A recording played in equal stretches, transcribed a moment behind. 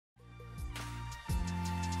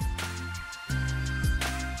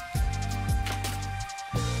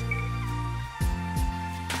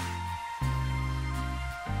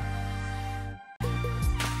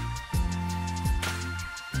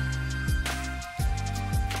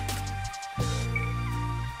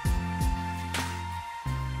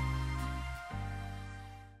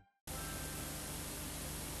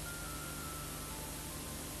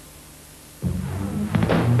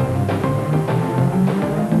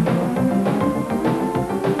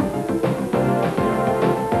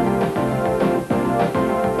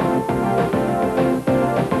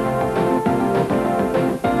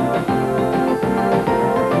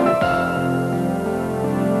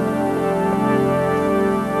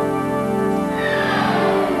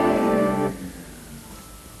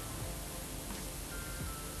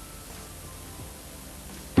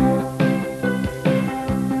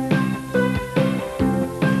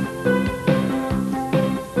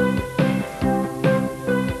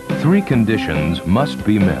Three conditions must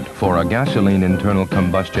be met for a gasoline internal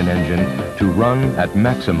combustion engine to run at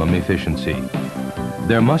maximum efficiency.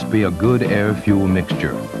 There must be a good air-fuel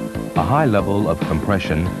mixture, a high level of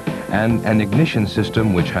compression, and an ignition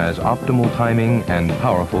system which has optimal timing and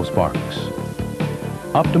powerful sparks.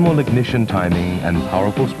 Optimal ignition timing and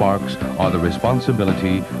powerful sparks are the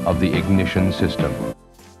responsibility of the ignition system.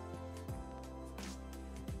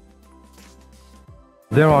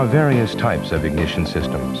 There are various types of ignition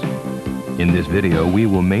systems. In this video, we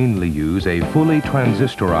will mainly use a fully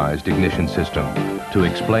transistorized ignition system to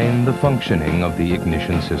explain the functioning of the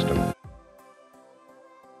ignition system.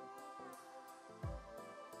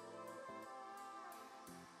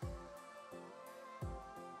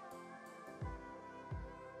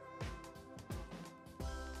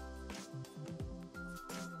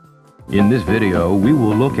 In this video, we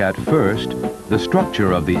will look at first, the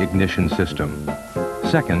structure of the ignition system.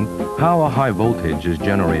 Second, how a high voltage is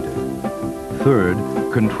generated. Third,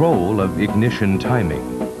 control of ignition timing.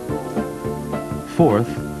 Fourth,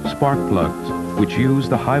 spark plugs, which use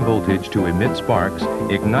the high voltage to emit sparks,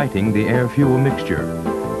 igniting the air-fuel mixture.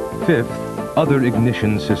 Fifth, other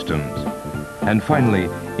ignition systems. And finally,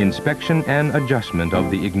 inspection and adjustment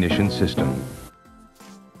of the ignition system.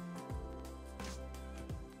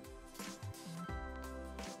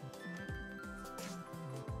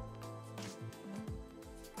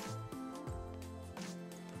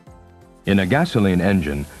 In a gasoline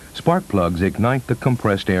engine, spark plugs ignite the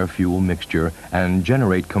compressed air-fuel mixture and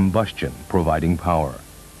generate combustion, providing power.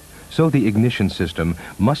 So the ignition system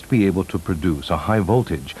must be able to produce a high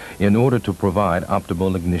voltage in order to provide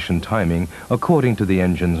optimal ignition timing according to the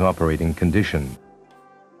engine's operating condition.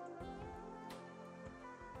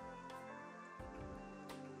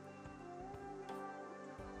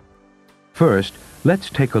 First, let's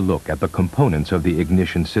take a look at the components of the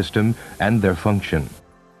ignition system and their function.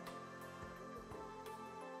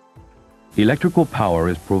 Electrical power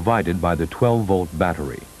is provided by the 12-volt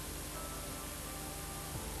battery.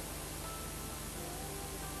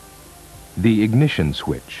 The ignition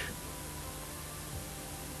switch.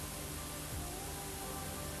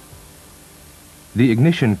 The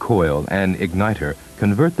ignition coil and igniter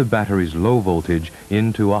convert the battery's low voltage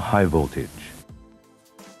into a high voltage.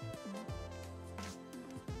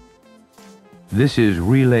 This is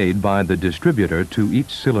relayed by the distributor to each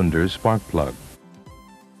cylinder's spark plug.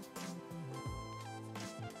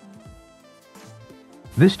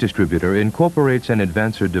 This distributor incorporates an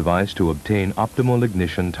advancer device to obtain optimal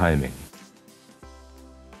ignition timing.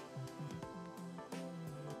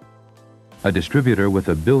 A distributor with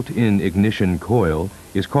a built-in ignition coil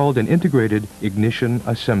is called an integrated ignition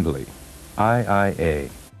assembly, IIA.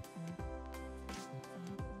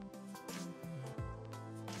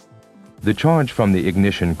 The charge from the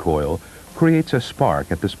ignition coil creates a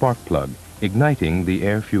spark at the spark plug, igniting the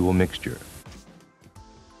air-fuel mixture.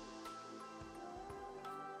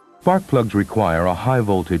 Spark plugs require a high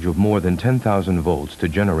voltage of more than 10,000 volts to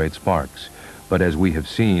generate sparks, but as we have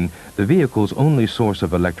seen, the vehicle's only source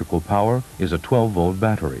of electrical power is a 12-volt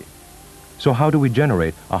battery. So how do we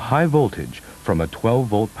generate a high voltage from a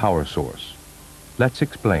 12-volt power source? Let's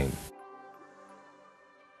explain.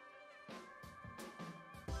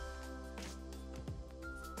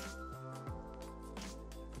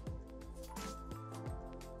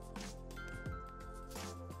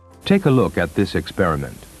 Take a look at this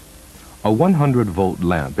experiment. A 100-volt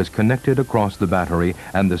lamp is connected across the battery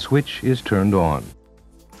and the switch is turned on.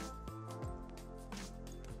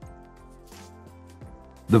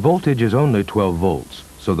 The voltage is only 12 volts,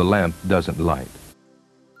 so the lamp doesn't light.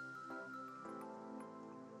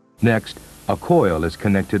 Next, a coil is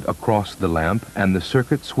connected across the lamp and the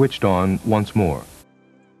circuit switched on once more.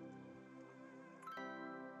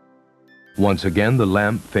 Once again, the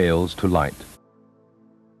lamp fails to light.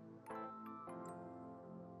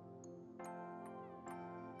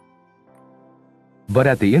 But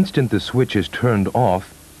at the instant the switch is turned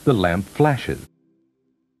off, the lamp flashes.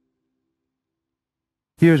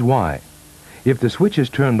 Here's why. If the switch is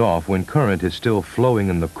turned off when current is still flowing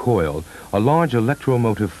in the coil, a large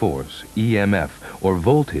electromotive force, EMF, or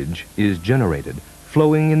voltage, is generated,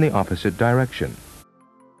 flowing in the opposite direction.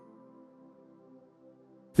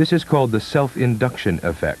 This is called the self-induction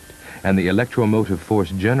effect, and the electromotive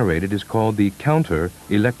force generated is called the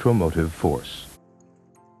counter-electromotive force.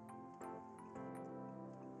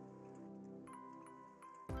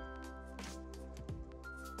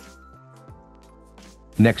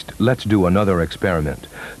 Next, let's do another experiment.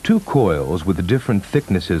 Two coils with different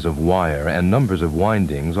thicknesses of wire and numbers of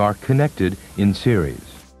windings are connected in series.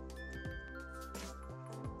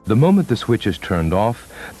 The moment the switch is turned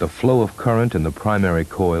off, the flow of current in the primary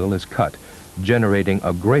coil is cut, generating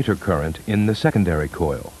a greater current in the secondary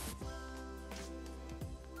coil.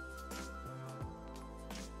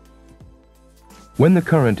 When the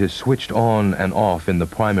current is switched on and off in the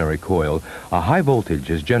primary coil, a high voltage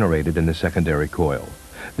is generated in the secondary coil.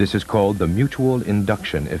 This is called the mutual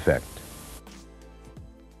induction effect.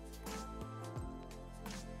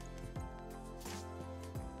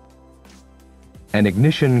 An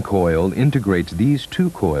ignition coil integrates these two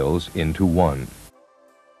coils into one.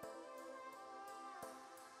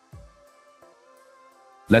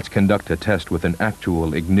 Let's conduct a test with an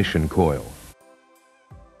actual ignition coil.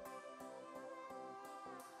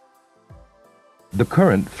 The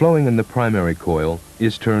current flowing in the primary coil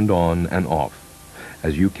is turned on and off.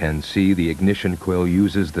 As you can see, the ignition coil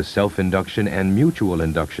uses the self-induction and mutual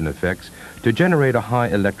induction effects to generate a high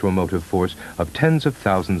electromotive force of tens of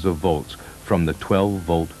thousands of volts from the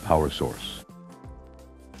 12-volt power source.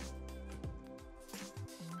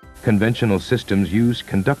 Conventional systems use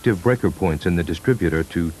conductive breaker points in the distributor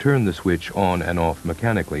to turn the switch on and off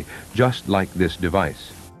mechanically, just like this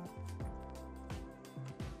device.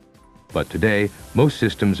 But today, most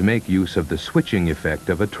systems make use of the switching effect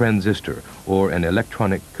of a transistor or an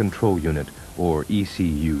electronic control unit, or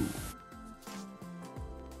ECU.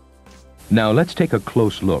 Now let's take a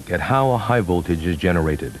close look at how a high voltage is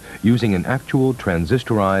generated using an actual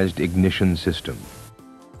transistorized ignition system.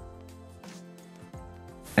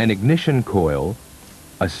 An ignition coil,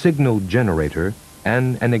 a signal generator,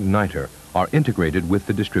 and an igniter are integrated with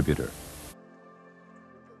the distributor.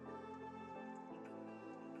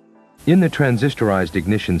 In the transistorized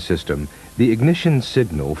ignition system, the ignition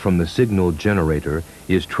signal from the signal generator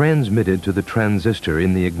is transmitted to the transistor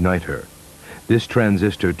in the igniter. This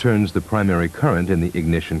transistor turns the primary current in the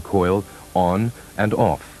ignition coil on and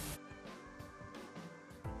off.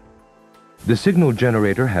 The signal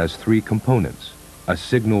generator has three components: a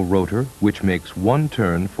signal rotor, which makes one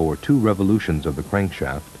turn for 2 revolutions of the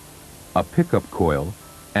crankshaft, a pickup coil,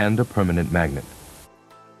 and a permanent magnet.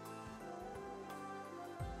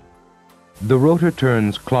 The rotor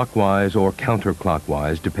turns clockwise or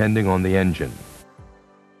counterclockwise depending on the engine.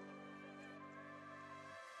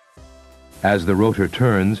 As the rotor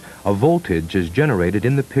turns, a voltage is generated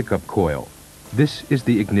in the pickup coil. This is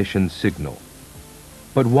the ignition signal.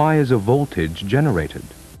 But why is a voltage generated?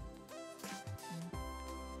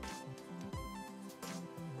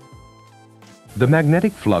 The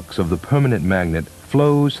magnetic flux of the permanent magnet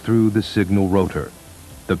flows through the signal rotor,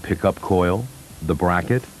 the pickup coil, the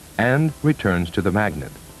bracket, and returns to the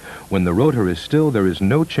magnet. When the rotor is still, there is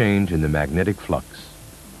no change in the magnetic flux.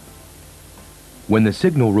 When the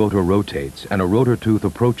signal rotor rotates and a rotor tooth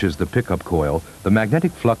approaches the pickup coil, the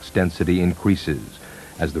magnetic flux density increases.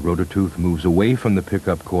 As the rotor tooth moves away from the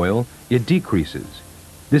pickup coil, it decreases.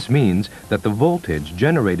 This means that the voltage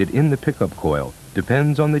generated in the pickup coil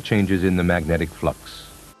depends on the changes in the magnetic flux.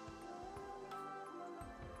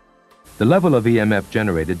 The level of EMF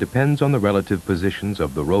generated depends on the relative positions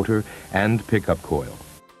of the rotor and pickup coil.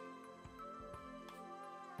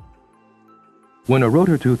 When a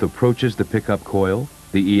rotor tooth approaches the pickup coil,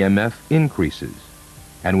 the EMF increases,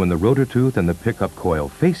 and when the rotor tooth and the pickup coil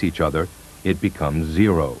face each other, it becomes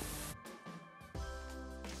 0.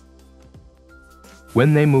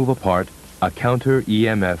 When they move apart, a counter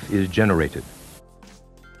EMF is generated.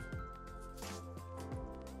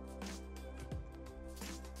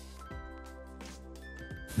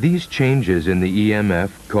 These changes in the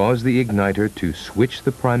EMF cause the igniter to switch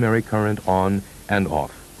the primary current on and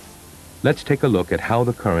off. Let's take a look at how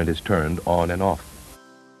the current is turned on and off.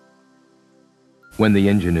 When the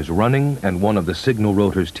engine is running and one of the signal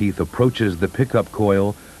rotor's teeth approaches the pickup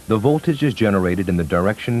coil, the voltage is generated in the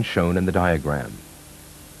direction shown in the diagram.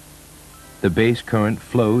 The base current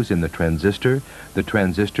flows in the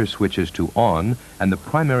transistor switches to on, and the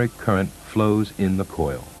primary current flows in the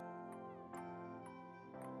coil.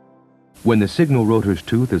 When the signal rotor's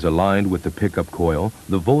tooth is aligned with the pickup coil,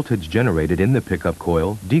 the voltage generated in the pickup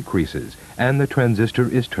coil decreases and the transistor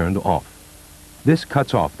is turned off. This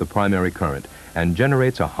cuts off the primary current and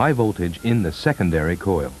generates a high voltage in the secondary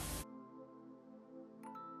coil.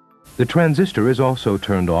 The transistor is also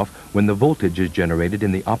turned off when the voltage is generated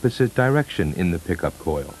in the opposite direction in the pickup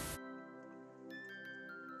coil.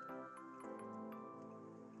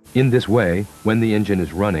 In this way, when the engine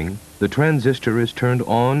is running, the transistor is turned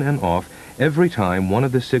on and off every time one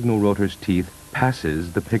of the signal rotor's teeth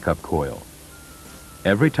passes the pickup coil.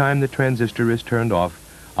 Every time the transistor is turned off,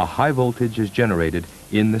 a high voltage is generated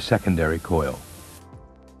in the secondary coil.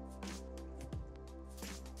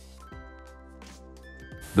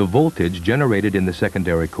 The voltage generated in the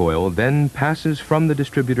secondary coil then passes from the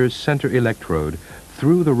distributor's center electrode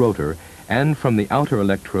through the rotor and from the outer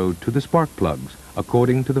electrode to the spark plugs,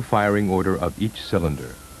 according to the firing order of each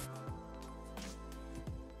cylinder.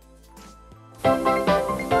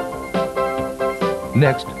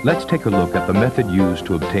 Next, let's take a look at the method used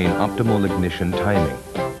to obtain optimal ignition timing.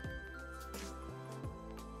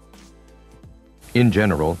 In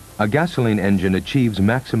general, a gasoline engine achieves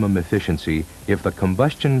maximum efficiency if the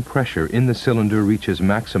combustion pressure in the cylinder reaches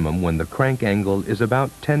maximum when the crank angle is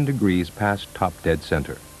about 10 degrees past top dead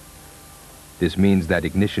center. This means that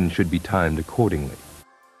ignition should be timed accordingly.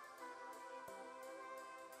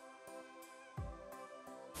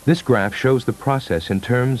 This graph shows the process in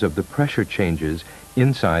terms of the pressure changes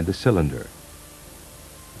inside the cylinder.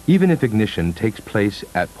 Even if ignition takes place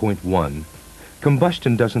at point 1,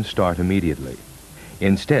 combustion doesn't start immediately.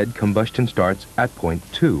 Instead, combustion starts at point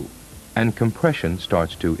 2, and compression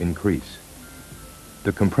starts to increase.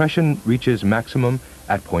 The compression reaches maximum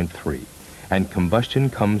at point 3, and combustion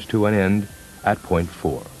comes to an end at point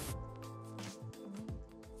 4.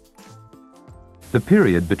 The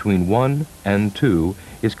period between 1 and 2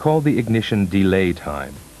 is called the ignition delay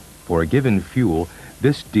time. For a given fuel,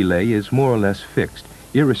 this delay is more or less fixed,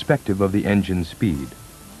 irrespective of the engine speed.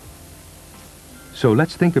 So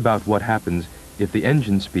let's think about what happens if the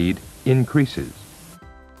engine speed increases.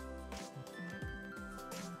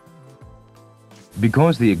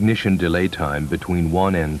 Because the ignition delay time between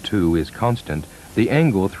 1 and 2 is constant, the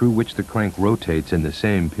angle through which the crank rotates in the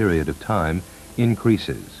same period of time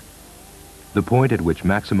increases. The point at which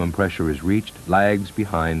maximum pressure is reached lags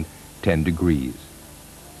behind 10 degrees.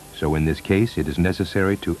 So in this case, it is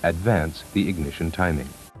necessary to advance the ignition timing.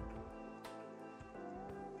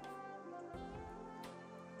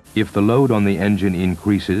 If the load on the engine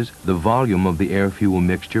increases, the volume of the air-fuel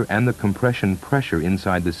mixture and the compression pressure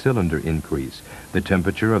inside the cylinder increase. The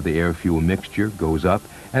temperature of the air-fuel mixture goes up,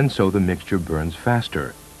 and so the mixture burns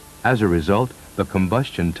faster. As a result, the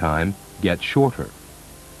combustion time gets shorter.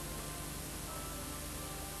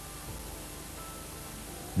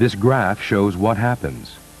 This graph shows what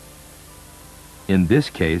happens. In this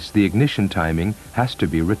case, the ignition timing has to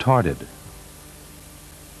be retarded.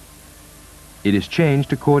 It is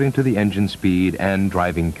changed according to the engine speed and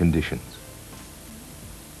driving conditions.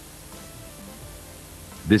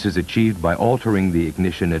 This is achieved by altering the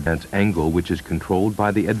ignition advance angle, which is controlled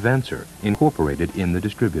by the advancer incorporated in the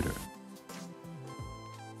distributor.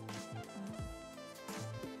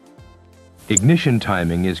 Ignition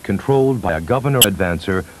timing is controlled by a governor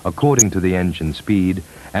advancer according to the engine speed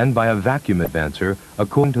and by a vacuum advancer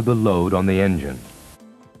according to the load on the engine.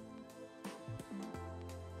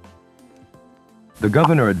 The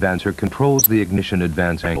governor advancer controls the ignition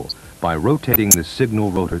advance angle by rotating the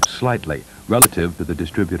signal rotor slightly relative to the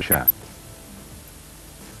distributor shaft.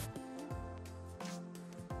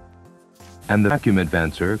 And the vacuum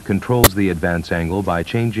advancer controls the advance angle by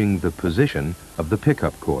changing the position of the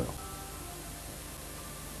pickup coil.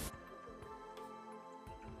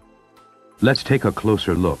 Let's take a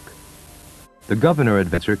closer look. The governor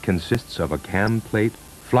advancer consists of a cam plate,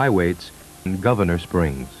 flyweights, and governor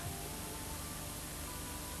springs.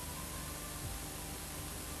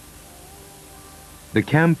 The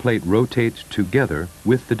cam plate rotates together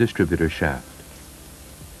with the distributor shaft.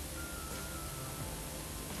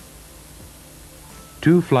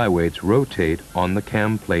 Two flyweights rotate on the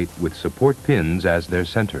cam plate with support pins as their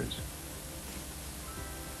centers.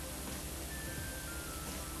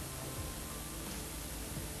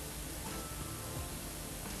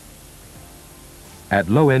 At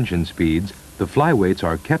low engine speeds, the flyweights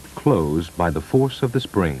are kept closed by the force of the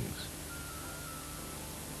springs.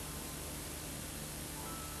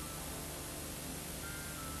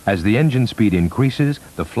 As the engine speed increases,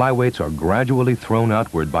 the flyweights are gradually thrown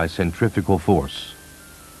outward by centrifugal force.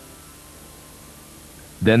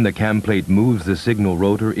 Then the cam plate moves the signal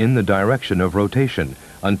rotor in the direction of rotation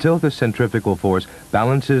until the centrifugal force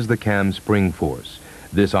balances the cam spring force.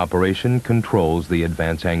 This operation controls the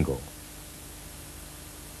advance angle.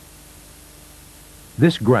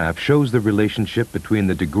 This graph shows the relationship between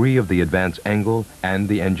the degree of the advance angle and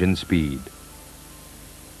the engine speed.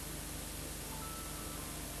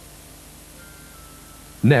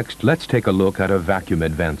 Next, let's take a look at a vacuum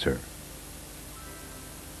advancer.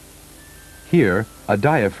 Here, a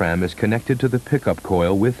diaphragm is connected to the pickup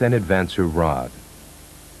coil with an advancer rod.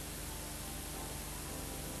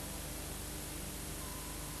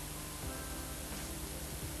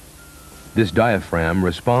 This diaphragm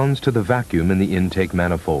responds to the vacuum in the intake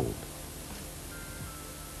manifold.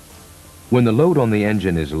 When the load on the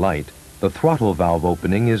engine is light, the throttle valve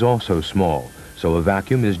opening is also small, so a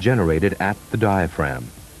vacuum is generated at the diaphragm,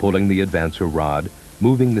 pulling the advancer rod,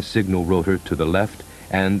 moving the signal rotor to the left,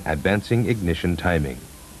 and advancing ignition timing.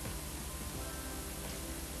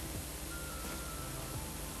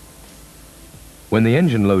 When the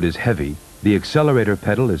engine load is heavy, the accelerator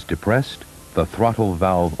pedal is depressed, the throttle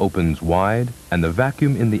valve opens wide, and the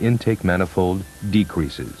vacuum in the intake manifold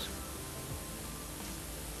decreases.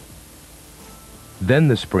 Then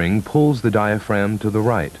the spring pulls the diaphragm to the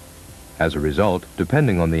right. As a result,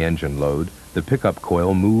 depending on the engine load, the pickup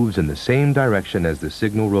coil moves in the same direction as the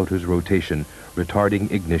signal rotor's rotation,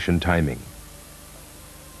 retarding ignition timing.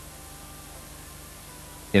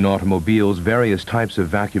 In automobiles, various types of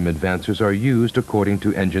vacuum advancers are used according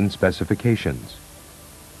to engine specifications.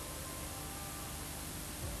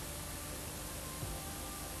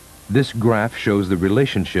 This graph shows the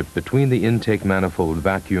relationship between the intake manifold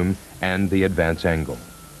vacuum and the advance angle.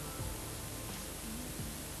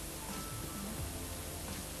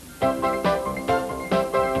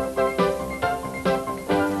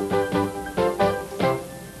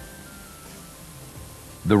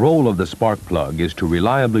 The role of the spark plug is to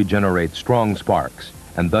reliably generate strong sparks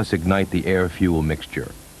and thus ignite the air-fuel mixture.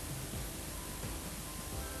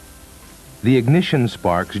 The ignition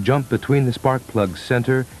sparks jump between the spark plug's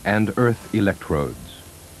center and earth electrodes.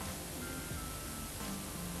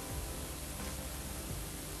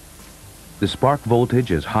 The spark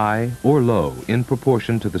voltage is high or low in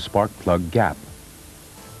proportion to the spark plug gap.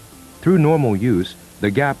 Through normal use, the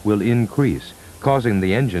gap will increase, causing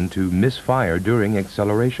the engine to misfire during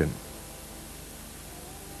acceleration.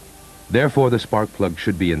 Therefore, the spark plug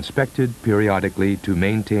should be inspected periodically to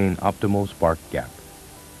maintain optimal spark gap.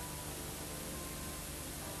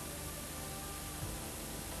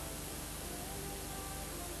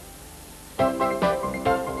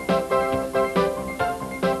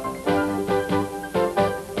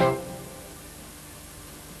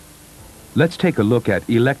 Let's take a look at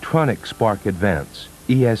electronic spark advance,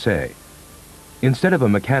 ESA. Instead of a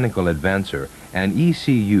mechanical advancer, an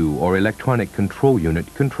ECU or electronic control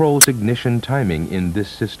unit controls ignition timing in this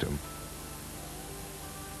system.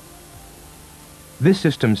 This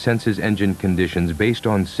system senses engine conditions based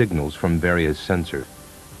on signals from various sensors.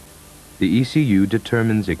 The ECU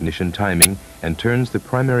determines ignition timing and turns the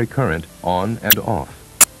primary current on and off.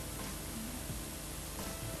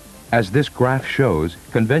 As this graph shows,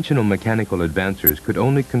 conventional mechanical advancers could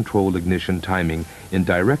only control ignition timing in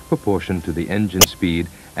direct proportion to the engine speed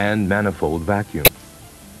and manifold vacuum.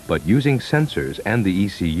 But using sensors and the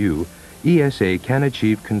ECU, ESA can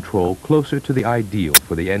achieve control closer to the ideal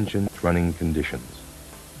for the engine's running conditions.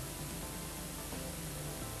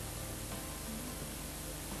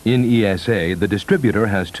 In ESA, the distributor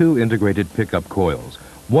has two integrated pickup coils,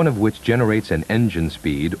 one of which generates an engine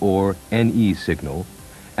speed, or NE signal,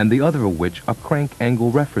 and the other of which a crank angle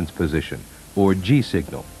reference position, or G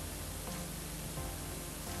signal.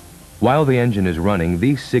 While the engine is running,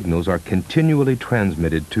 these signals are continually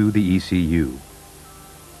transmitted to the ECU.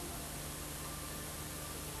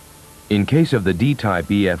 In case of the D-type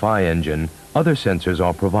EFI engine, other sensors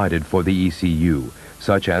are provided for the ECU,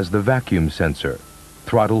 such as the vacuum sensor,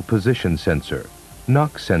 throttle position sensor,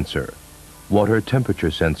 NOx sensor, water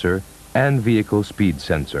temperature sensor, and vehicle speed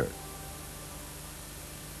sensor.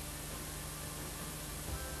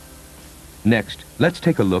 Next, let's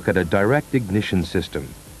take a look at a direct ignition system,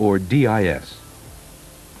 or DIS.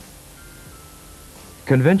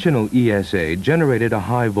 Conventional ESA generated a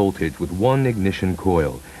high voltage with one ignition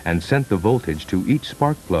coil and sent the voltage to each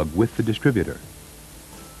spark plug with the distributor.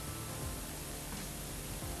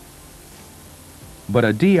 But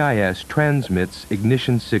a DIS transmits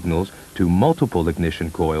ignition signals to multiple ignition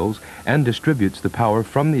coils and distributes the power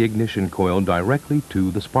from the ignition coil directly to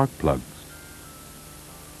the spark plugs.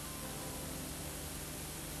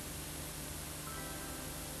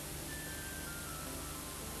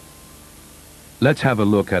 Let's have a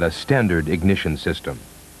look at a standard ignition system.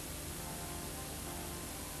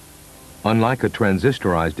 Unlike a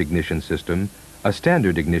transistorized ignition system, a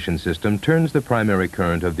standard ignition system turns the primary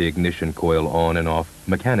current of the ignition coil on and off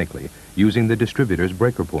mechanically using the distributor's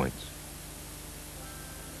breaker points.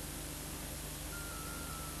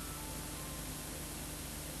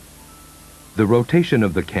 The rotation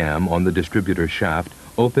of the cam on the distributor shaft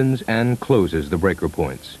opens and closes the breaker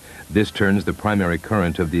points. This turns the primary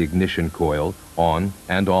current of the ignition coil on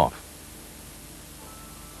and off.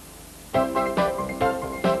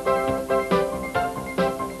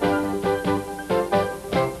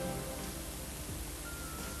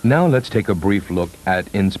 Now let's take a brief look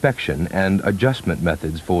at inspection and adjustment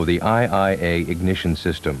methods for the IIA ignition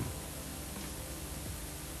system.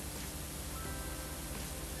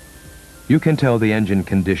 You can tell the engine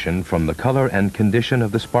condition from the color and condition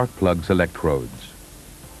of the spark plug's electrodes.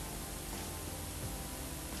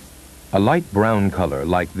 A light brown color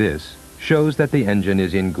like this shows that the engine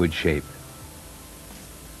is in good shape.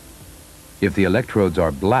 If the electrodes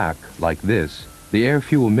are black like this, the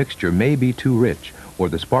air-fuel mixture may be too rich or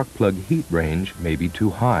the spark plug heat range may be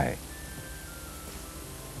too high.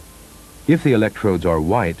 If the electrodes are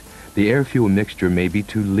white, the air-fuel mixture may be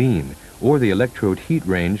too lean or the electrode heat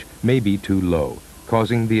range may be too low,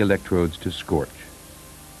 causing the electrodes to scorch.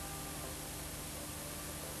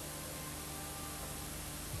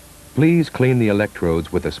 Please clean the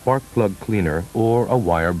electrodes with a spark plug cleaner or a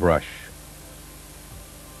wire brush.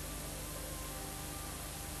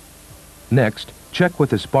 Next, check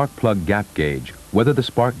with the spark plug gap gauge whether the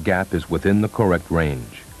spark gap is within the correct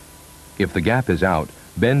range. If the gap is out,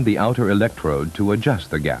 bend the outer electrode to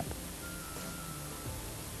adjust the gap.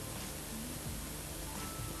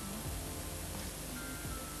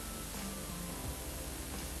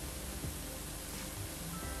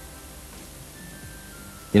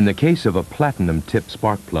 In the case of a platinum tip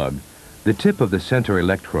spark plug, the tip of the center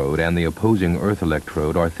electrode and the opposing earth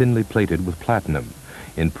electrode are thinly plated with platinum.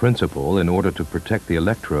 In principle, in order to protect the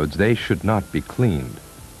electrodes, they should not be cleaned.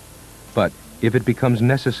 But if it becomes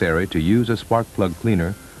necessary to use a spark plug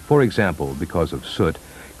cleaner, for example because of soot,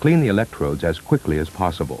 clean the electrodes as quickly as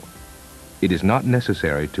possible. It is not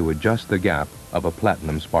necessary to adjust the gap of a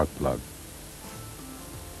platinum spark plug.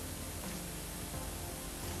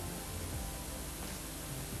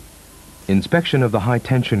 Inspection of the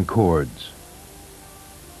high-tension cords.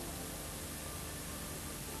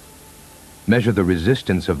 Measure the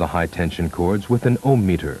resistance of the high-tension cords with an ohm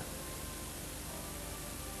meter.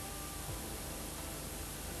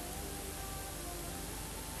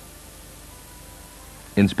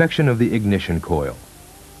 Inspection of the ignition coil.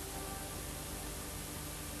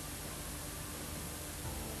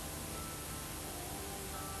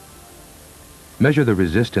 Measure the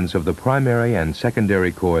resistance of the primary and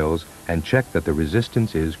secondary coils and check that the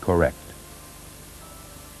resistance is correct.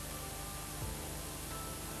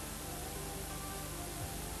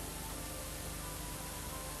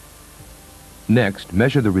 Next,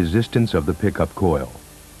 measure the resistance of the pickup coil.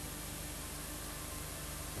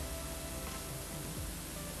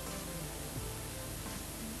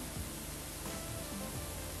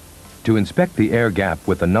 To inspect the air gap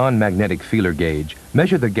with a non-magnetic feeler gauge,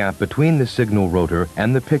 measure the gap between the signal rotor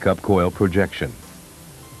and the pickup coil projection.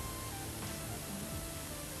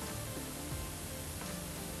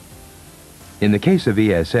 In the case of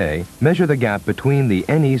ESA, measure the gap between the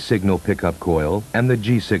NE signal pickup coil and the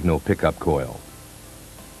G signal pickup coil.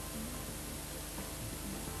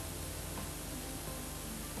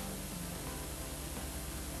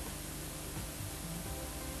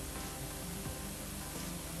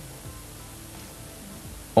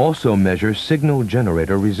 Also measure signal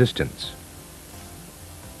generator resistance.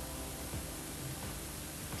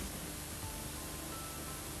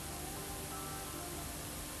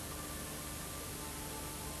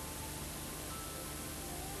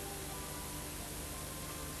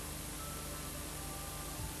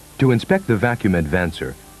 To inspect the vacuum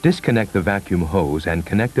advancer, disconnect the vacuum hose and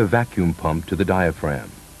connect a vacuum pump to the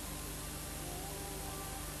diaphragm.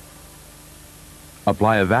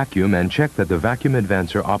 Apply a vacuum and check that the vacuum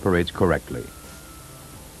advancer operates correctly.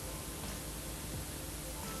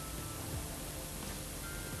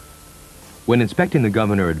 When inspecting the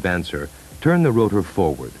governor advancer, turn the rotor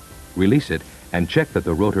forward, release it, and check that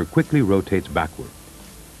the rotor quickly rotates backward.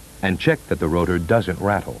 And check that the rotor doesn't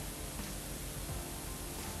rattle.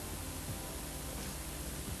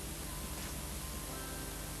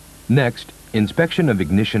 Next, inspection of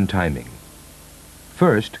ignition timing.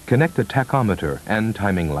 First, connect the tachometer and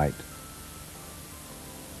timing light.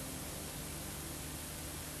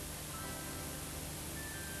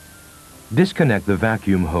 Disconnect the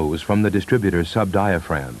vacuum hose from the distributor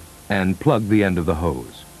subdiaphragm and plug the end of the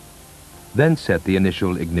hose. Then set the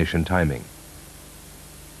initial ignition timing.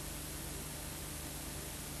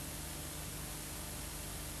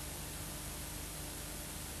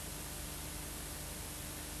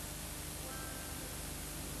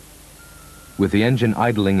 With the engine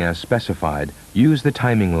idling as specified, use the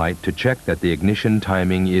timing light to check that the ignition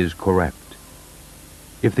timing is correct.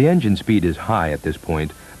 If the engine speed is high at this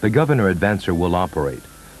point, the governor advancer will operate,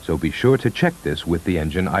 so be sure to check this with the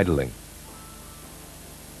engine idling.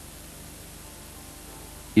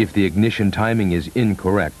 If the ignition timing is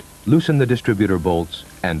incorrect, loosen the distributor bolts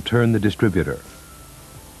and turn the distributor.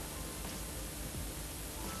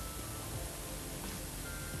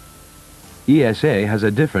 ESA has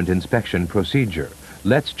a different inspection procedure.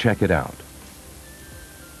 Let's check it out.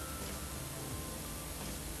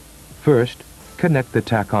 First, connect the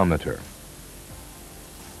tachometer.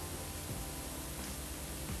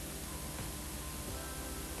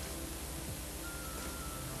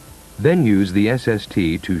 Then use the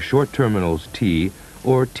SST to short terminals T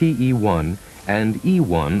or TE1 and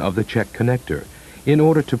E1 of the check connector in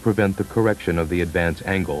order to prevent the correction of the advance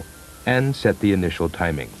angle and set the initial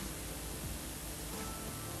timing.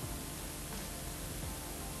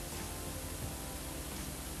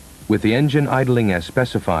 With the engine idling as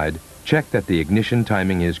specified, check that the ignition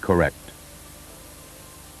timing is correct.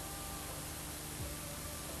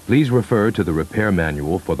 Please refer to the repair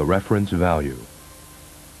manual for the reference value.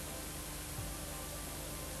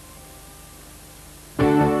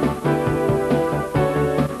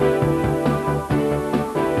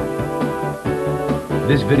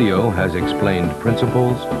 This video has explained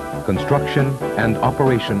principles, construction, and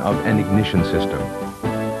operation of an ignition system.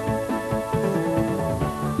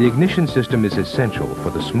 The ignition system is essential for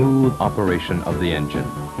the smooth operation of the engine.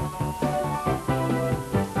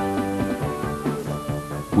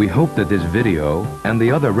 We hope that this video and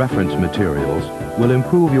the other reference materials will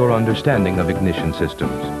improve your understanding of ignition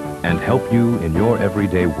systems and help you in your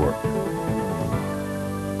everyday work.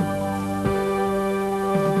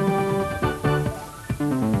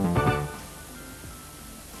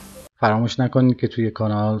 فراموش نکنید که توی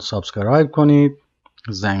کانال سابسکرایب کنید،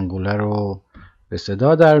 زنگوله رو به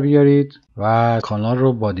صدا در بیارید و کانال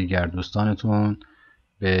رو با دیگر دوستانتون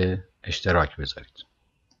به اشتراک بذارید.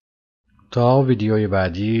 تا ویدیوی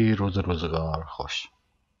بعدی، روزگار خوش.